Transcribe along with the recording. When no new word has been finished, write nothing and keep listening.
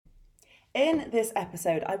In this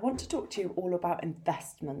episode, I want to talk to you all about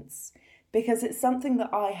investments because it's something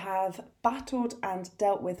that I have battled and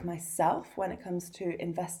dealt with myself when it comes to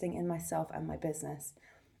investing in myself and my business.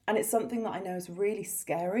 And it's something that I know is really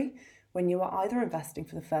scary when you are either investing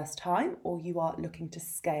for the first time or you are looking to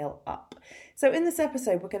scale up. So in this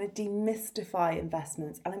episode, we're going to demystify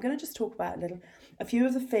investments, and I'm going to just talk about a few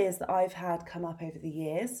of the fears that I've had come up over the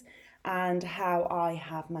years and how I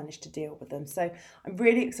have managed to deal with them. So I'm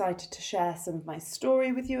really excited to share some of my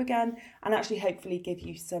story with you again and actually hopefully give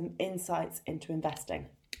you some insights into investing.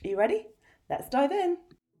 Are you ready? Let's dive in.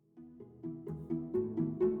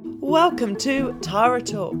 Welcome to Tara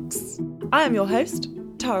Talks. I am your host,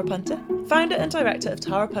 Tara Punter, founder and director of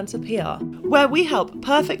Tara Punter PR, where we help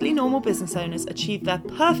perfectly normal business owners achieve their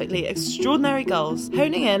perfectly extraordinary goals,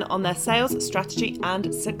 honing in on their sales strategy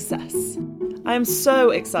and success. I am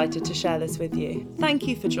so excited to share this with you. Thank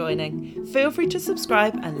you for joining. Feel free to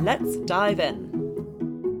subscribe and let's dive in.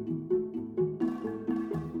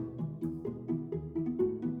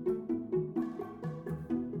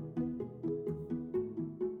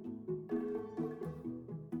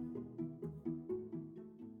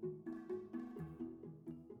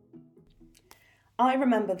 I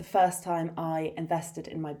remember the first time I invested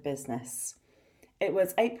in my business. It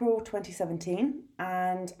was April 2017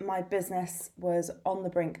 and my business was on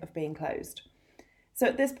the brink of being closed. So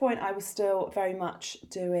at this point I was still very much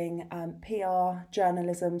doing PR,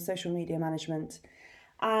 journalism, social media management,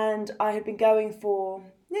 and I had been going for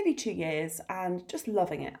nearly 2 years and just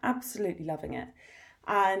loving it, absolutely loving it.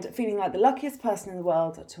 And feeling like the luckiest person in the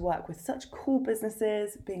world to work with such cool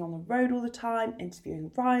businesses, being on the road all the time,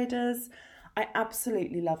 interviewing riders. I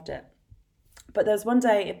absolutely loved it. But there was one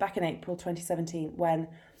day back in April 2017 when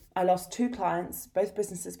I lost 2 clients. Both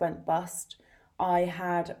businesses went bust. I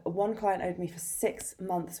had one client owed me for 6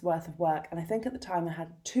 months worth of work. And I think at the time I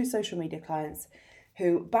had 2 social media clients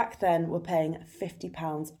who back then were paying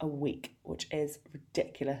 £50 a week, which is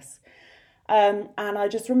ridiculous. And I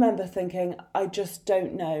just remember thinking, I just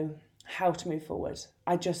don't know how to move forward.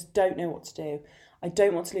 I just don't know what to do. I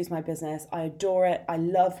don't want to lose my business. I adore it. I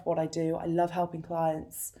love what I do. I love helping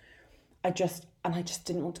clients. I just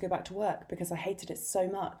didn't want to go back to work because I hated it so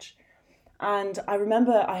much. And I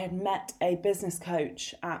remember I had met a business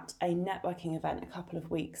coach at a networking event a couple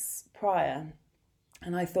of weeks prior.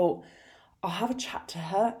 And I thought, I'll have a chat to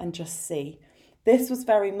her and just see. This was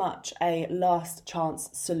very much a last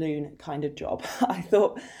chance saloon kind of job. I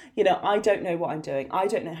thought, I don't know what I'm doing. I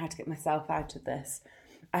don't know how to get myself out of this.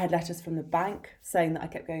 I had letters from the bank saying that I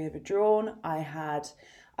kept going overdrawn. I had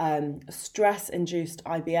stress-induced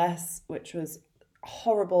IBS, which was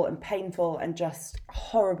horrible and painful and just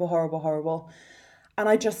horrible. And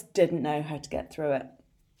I just didn't know how to get through it.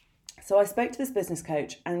 So I spoke to this business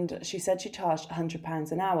coach and she said she charged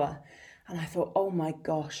 £100 an hour. And I thought, oh my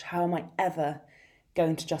gosh, how am I ever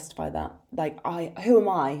going to justify that? Who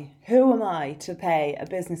am I to pay a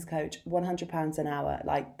business coach £100 an hour?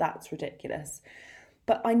 That's ridiculous.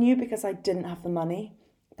 But I knew because I didn't have the money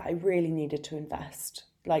that I really needed to invest.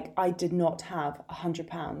 I did not have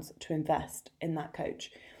 £100 to invest in that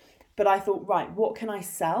coach. But I thought, right, what can I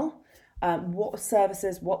sell? What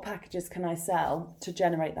services, what packages can I sell to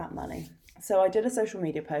generate that money? So I did a social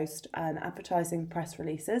media post advertising press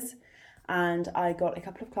releases, and I got a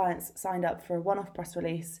couple of clients signed up for a one-off press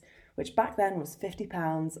release, which back then was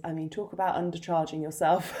 £50. I mean, talk about undercharging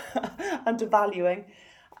yourself, undervaluing.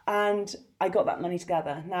 And I got that money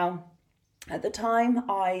together. Now, at the time,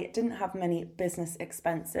 I didn't have many business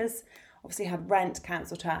expenses. Obviously, I had rent,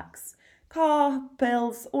 council tax, car,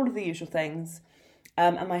 bills, all of the usual things.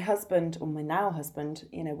 And my husband, or my now husband,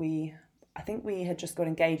 I think we had just got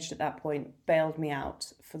engaged at that point, bailed me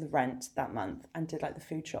out for the rent that month and did the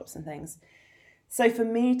food shops and things. So for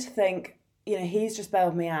me to think, he's just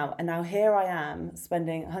bailed me out and now here I am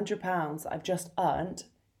spending £100 I've just earned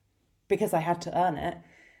because I had to earn it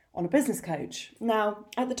on a business coach. Now,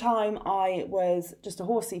 at the time, I was just a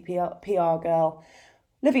horsey PR girl,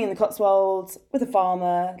 living in the Cotswolds with a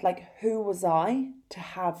farmer. Who was I to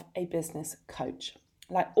have a business coach?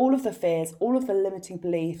 All of the fears, all of the limiting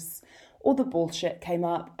beliefs, all the bullshit came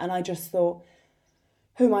up, and I just thought,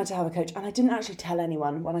 who am I to have a coach? And I didn't actually tell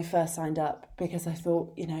anyone when I first signed up because I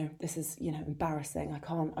thought, this is, embarrassing. I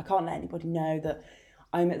can't let anybody know that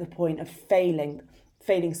I'm at the point of failing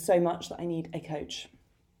so much that I need a coach.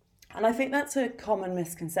 And I think that's a common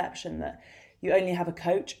misconception, that you only have a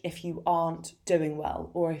coach if you aren't doing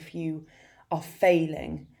well or if you are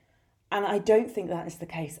failing. And I don't think that is the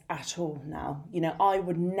case at all now. I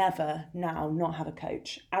would never now not have a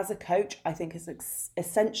coach. As a coach, I think it's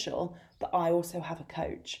essential that I also have a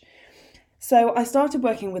coach. So I started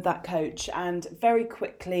working with that coach and very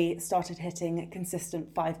quickly started hitting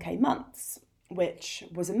consistent 5K months, which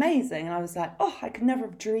was amazing. And I was like, oh, I could never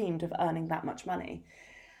have dreamed of earning that much money.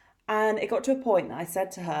 And it got to a point that I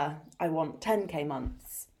said to her, I want 10K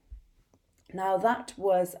months. Now that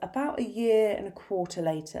was about a year and a quarter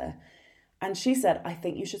later. And she said, I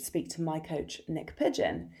think you should speak to my coach, Nick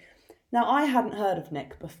Pidgeon. Now, I hadn't heard of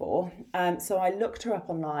Nick before, so I looked her up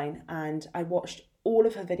online and I watched all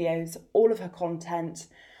of her videos, all of her content,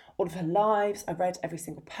 all of her lives. I read every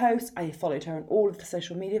single post. I followed her on all of the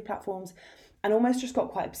social media platforms and almost just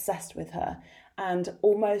got quite obsessed with her and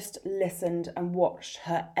almost listened and watched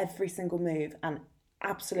her every single move and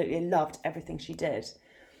absolutely loved everything she did.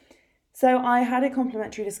 So I had a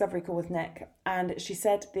complimentary discovery call with Nick and she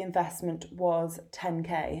said the investment was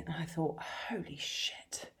 10K. And I thought, holy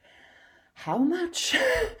shit, how much?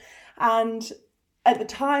 And at the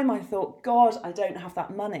time I thought, God, I don't have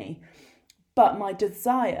that money. But my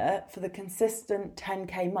desire for the consistent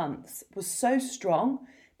 10K months was so strong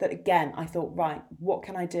that again, I thought, right, what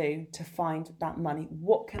can I do to find that money?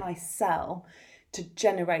 What can I sell to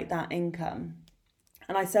generate that income?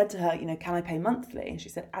 And I said to her, can I pay monthly? And she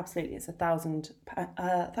said, absolutely, it's $1,000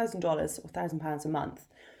 or £1,000 a month.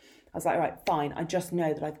 I was like, all right, fine. I just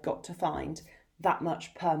know that I've got to find that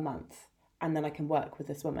much per month and then I can work with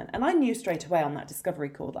this woman. And I knew straight away on that discovery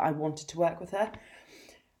call that I wanted to work with her.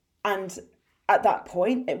 And at that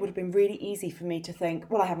point, it would have been really easy for me to think,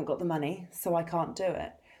 well, I haven't got the money, so I can't do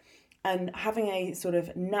it. And having a sort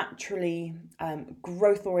of naturally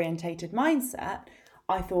growth-orientated mindset,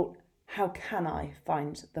 I thought, how can I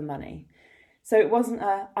find the money? So it wasn't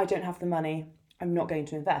I don't have the money, I'm not going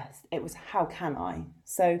to invest. It was, how can I?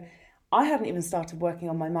 So I hadn't even started working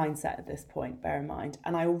on my mindset at this point, bear in mind.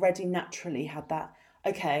 And I already naturally had that,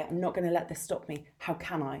 okay, I'm not going to let this stop me. How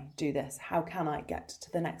can I do this? How can I get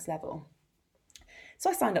to the next level? So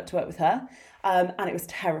I signed up to work with her and it was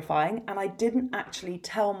terrifying. And I didn't actually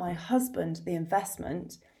tell my husband the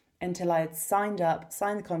investment until I had signed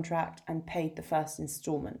the contract and paid the first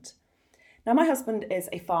instalment. Now, my husband is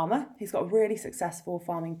a farmer. He's got a really successful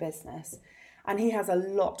farming business and he has a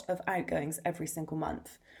lot of outgoings every single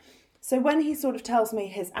month. So when he sort of tells me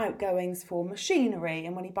his outgoings for machinery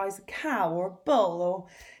and when he buys a cow or a bull or,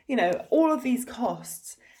 all of these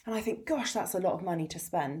costs, and I think, gosh, that's a lot of money to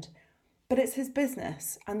spend. But it's his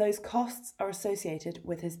business and those costs are associated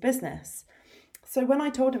with his business. So when I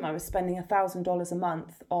told him I was spending $1,000 a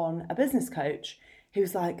month on a business coach, he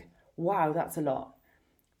was like, wow, that's a lot.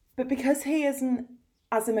 But because he isn't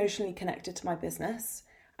as emotionally connected to my business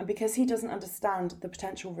and because he doesn't understand the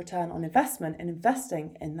potential return on investment in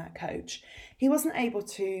investing in that coach, he wasn't able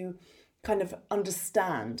to kind of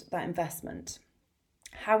understand that investment.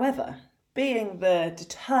 However, being the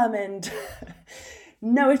determined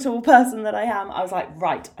know-it-all person that I am, I was like,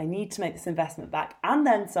 right, I need to make this investment back and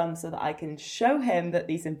then some so that I can show him that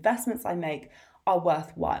these investments I make are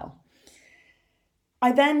worthwhile.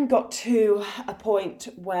 I then got to a point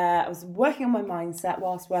where I was working on my mindset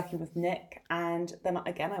whilst working with Nick, and then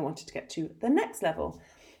again I wanted to get to the next level.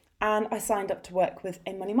 And I signed up to work with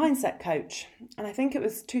a money mindset coach, and I think it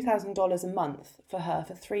was $2,000 a month for her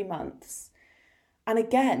for 3 months. And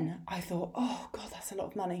again, I thought, oh God, that's a lot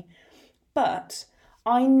of money. But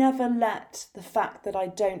I never let the fact that I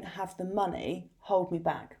don't have the money hold me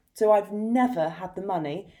back. So I've never had the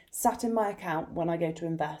money sat in my account when I go to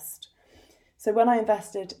invest. So when I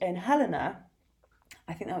invested in Helena,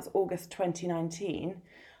 I think that was August 2019,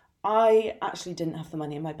 I actually didn't have the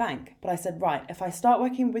money in my bank. But I said, right, if I start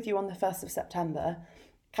working with you on the 1st of September,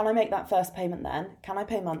 can I make that first payment then? Can I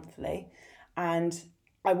pay monthly? And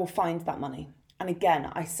I will find that money. And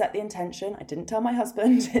again, I set the intention. I didn't tell my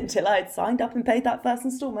husband until I had signed up and paid that first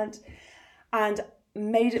instalment and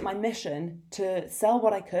made it my mission to sell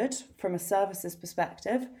what I could from a services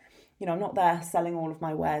perspective. I'm not there selling all of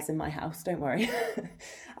my wares in my house, don't worry,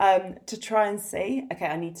 to try and see, okay,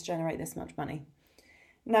 I need to generate this much money.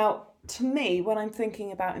 Now, to me, when I'm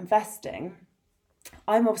thinking about investing,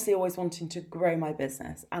 I'm obviously always wanting to grow my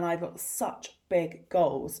business and I've got such big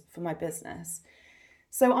goals for my business.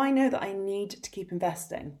 So I know that I need to keep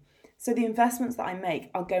investing. So the investments that I make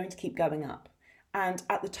are going to keep going up. And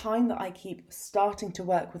at the time that I keep starting to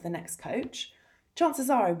work with the next coach, chances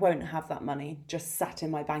are I won't have that money just sat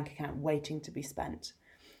in my bank account waiting to be spent.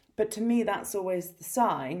 But to me, that's always the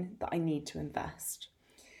sign that I need to invest.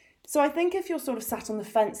 So I think if you're sort of sat on the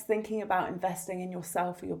fence thinking about investing in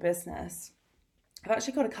yourself or your business, I've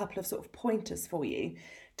actually got a couple of sort of pointers for you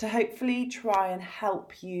to hopefully try and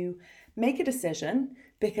help you make a decision,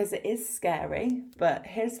 because it is scary. But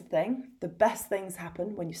here's the thing, the best things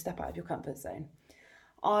happen when you step out of your comfort zone.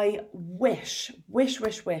 I wish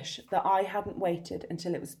that I hadn't waited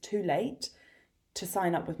until it was too late to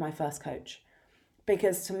sign up with my first coach.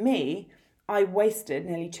 Because to me, I wasted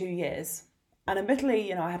nearly 2 years. And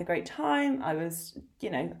admittedly, I had a great time. I was,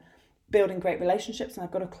 building great relationships. And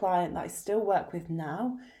I've got a client that I still work with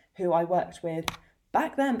now, who I worked with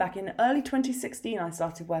back then, back in early 2016, I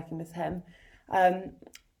started working with him. And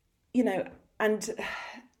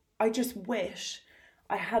I just wish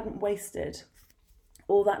I hadn't wasted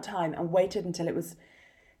all that time and waited until it was,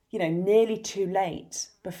 nearly too late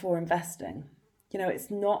before investing.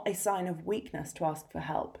 It's not a sign of weakness to ask for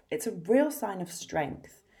help. It's a real sign of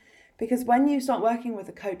strength. Because when you start working with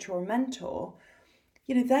a coach or a mentor,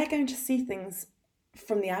 they're going to see things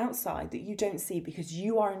from the outside that you don't see because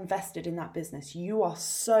you are invested in that business. You are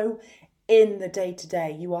so in the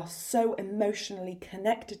day-to-day. You are so emotionally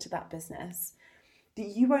connected to that business that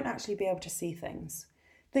you won't actually be able to see things.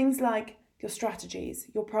 Things like your strategies,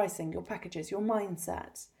 your pricing, your packages, your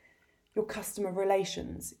mindset, your customer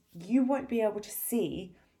relations. You won't be able to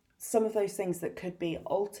see some of those things that could be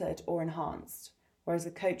altered or enhanced, whereas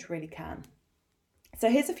a coach really can. So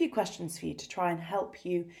here's a few questions for you to try and help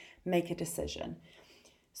you make a decision.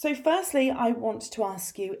 So firstly, I want to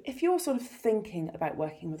ask you, if you're sort of thinking about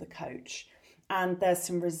working with a coach and there's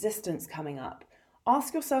some resistance coming up,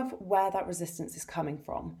 ask yourself where that resistance is coming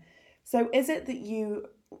from. So is it that you're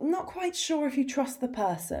not quite sure if you trust the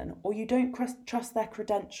person, or you don't trust their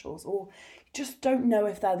credentials, or you just don't know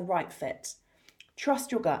if they're the right fit?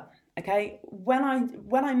 Trust your gut, okay? When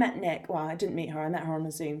I met Nick, well, I didn't meet her, I met her on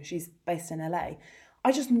a Zoom. She's based in LA.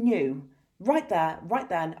 I just knew right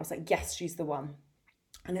then, I was like, yes, she's the one.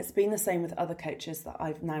 And it's been the same with other coaches that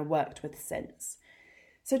I've now worked with since.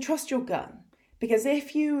 So trust your gut. Because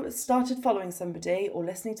if you started following somebody or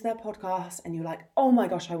listening to their podcast and you're like, oh my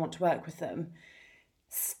gosh, I want to work with them,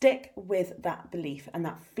 stick with that belief and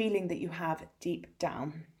that feeling that you have deep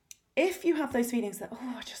down. If you have those feelings that,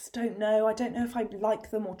 oh, I just don't know if I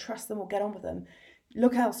like them or trust them or get on with them,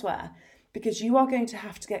 look elsewhere, because you are going to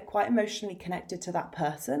have to get quite emotionally connected to that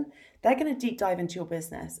person. They're going to deep dive into your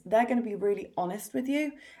business. They're going to be really honest with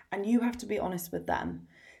you, and you have to be honest with them.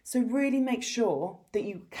 So really make sure that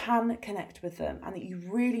you can connect with them and that you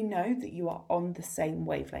really know that you are on the same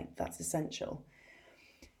wavelength. That's essential.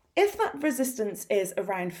 If that resistance is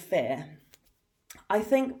around fear, I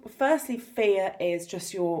think firstly, fear is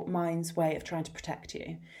just your mind's way of trying to protect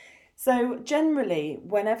you. So generally,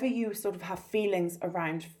 whenever you sort of have feelings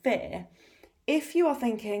around fear, if you are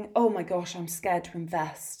thinking, oh my gosh, I'm scared to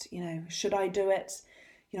invest, should I do it?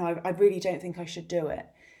 I really don't think I should do it.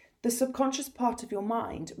 The subconscious part of your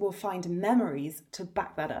mind will find memories to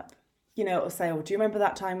back that up. It'll say, oh, do you remember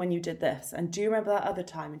that time when you did this? And do you remember that other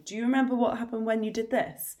time? And do you remember what happened when you did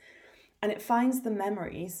this? And it finds the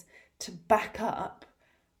memories to back up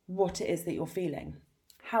what it is that you're feeling.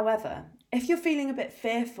 However, if you're feeling a bit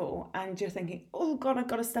fearful and you're thinking, oh God, I've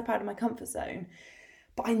got to step out of my comfort zone,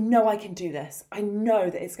 but I know I can do this. I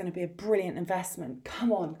know that it's going to be a brilliant investment.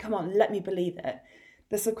 Come on, let me believe it.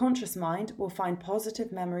 The subconscious mind will find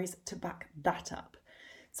positive memories to back that up.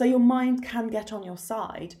 So your mind can get on your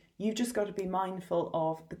side. You've just got to be mindful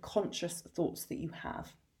of the conscious thoughts that you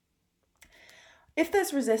have. If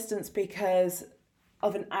there's resistance because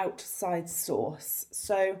of an outside source,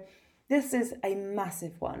 so this is a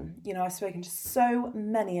massive one. I've spoken to so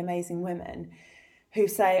many amazing women who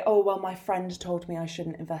say, oh, well, my friend told me I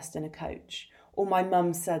shouldn't invest in a coach, or my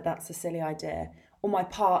mum said that's a silly idea, or my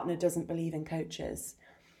partner doesn't believe in coaches.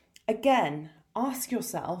 Again, ask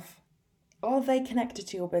yourself, are they connected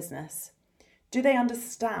to your business? Do they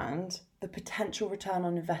understand the potential return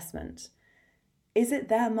on investment? Is it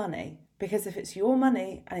their money? Because if it's your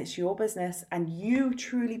money and it's your business and you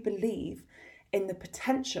truly believe in the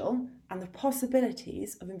potential and the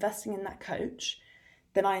possibilities of investing in that coach,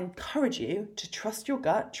 then I encourage you to trust your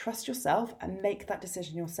gut, trust yourself, and make that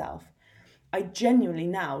decision yourself. I genuinely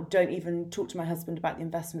now don't even talk to my husband about the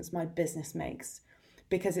investments my business makes,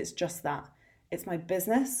 because it's just that. It's my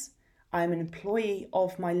business. I am an employee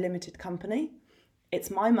of my limited company.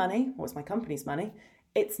 It's my money, or it's my company's money.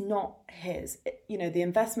 It's not his. The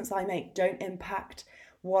investments I make don't impact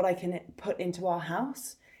what I can put into our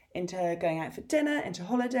house, into going out for dinner, into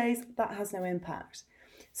holidays. That has no impact.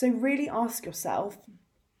 So really ask yourself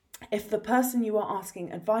if the person you are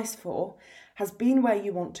asking advice for has been where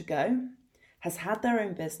you want to go, has had their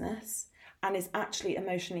own business, and is actually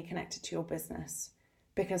emotionally connected to your business.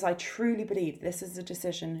 Because I truly believe this is a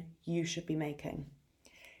decision you should be making.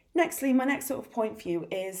 Nextly, my next sort of point for you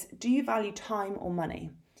is, do you value time or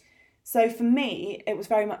money? So for me, it was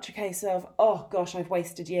very much a case of, oh gosh, I've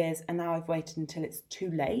wasted years and now I've waited until it's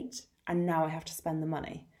too late and now I have to spend the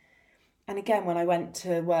money. And again, when I went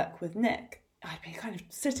to work with Nick, I'd be kind of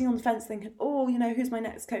sitting on the fence thinking, oh, who's my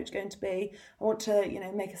next coach going to be? I want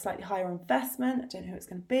to, make a slightly higher investment. I don't know who it's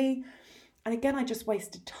going to be. And again, I just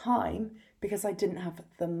wasted time because I didn't have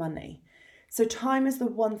the money. So time is the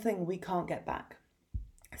one thing we can't get back.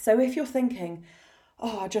 So if you're thinking,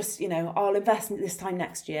 oh, I'll invest this time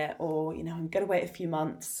next year, or, I'm going to wait a few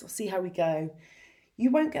months, or see how we go,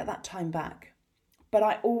 you won't get that time back. But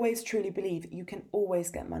I always truly believe you can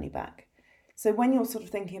always get money back. So when you're sort of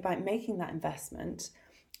thinking about making that investment,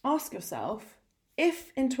 ask yourself,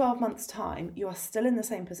 if in 12 months' time you are still in the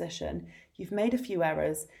same position, you've made a few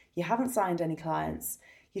errors, you haven't signed any clients,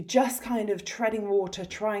 you're just kind of treading water,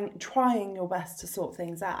 trying your best to sort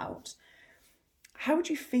things out, how would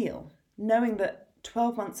you feel knowing that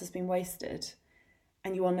 12 months has been wasted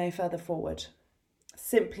and you are no further forward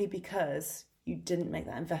simply because you didn't make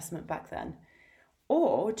that investment back then?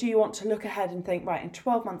 Or do you want to look ahead and think, right, in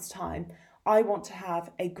 12 months' time, I want to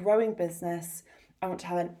have a growing business, I want to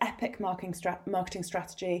have an epic marketing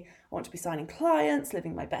strategy, I want to be signing clients,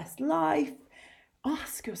 living my best life.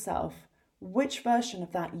 Ask yourself which version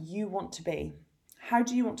of that you want to be. How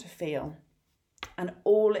do you want to feel? And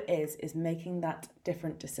all it is making that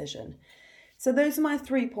different decision. So those are my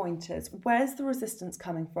 3 pointers. Where's the resistance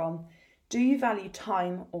coming from? Do you value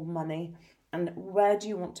time or money? And where do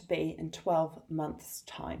you want to be in 12 months'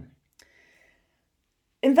 time?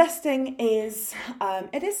 Investing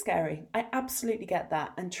it is scary. I absolutely get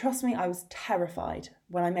that. And trust me, I was terrified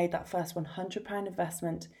when I made that first £100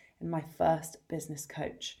 investment in my first business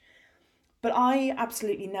coach. But I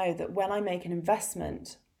absolutely know that when I make an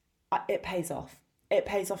investment, it pays off. It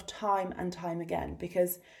pays off time and time again,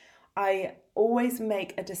 because I always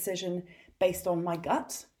make a decision based on my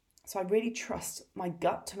gut. So I really trust my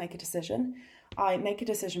gut to make a decision. I make a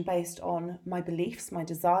decision based on my beliefs, my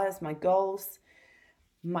desires, my goals,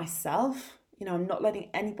 myself. I'm not letting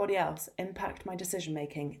anybody else impact my decision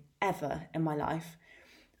making ever in my life.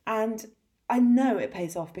 And I know it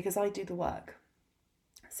pays off because I do the work.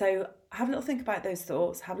 So have a little think about those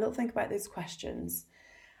thoughts, have a little think about those questions,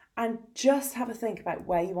 and just have a think about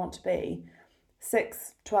where you want to be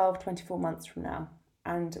 6, 12, 24 months from now,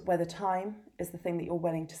 and whether time is the thing that you're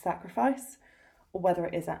willing to sacrifice or whether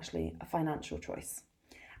it is actually a financial choice.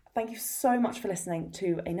 Thank you so much for listening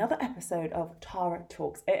to another episode of Tara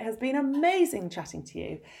Talks. It has been amazing chatting to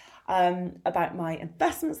you about my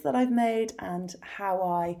investments that I've made and how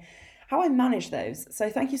I manage those. So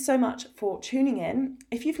thank you so much for tuning in.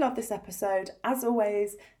 If you've loved this episode, as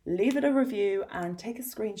always, leave it a review and take a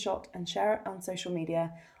screenshot and share it on social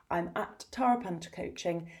media. I'm at Tara Punter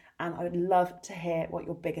Coaching, and I would love to hear what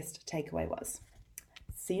your biggest takeaway was.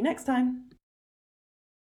 See you next time.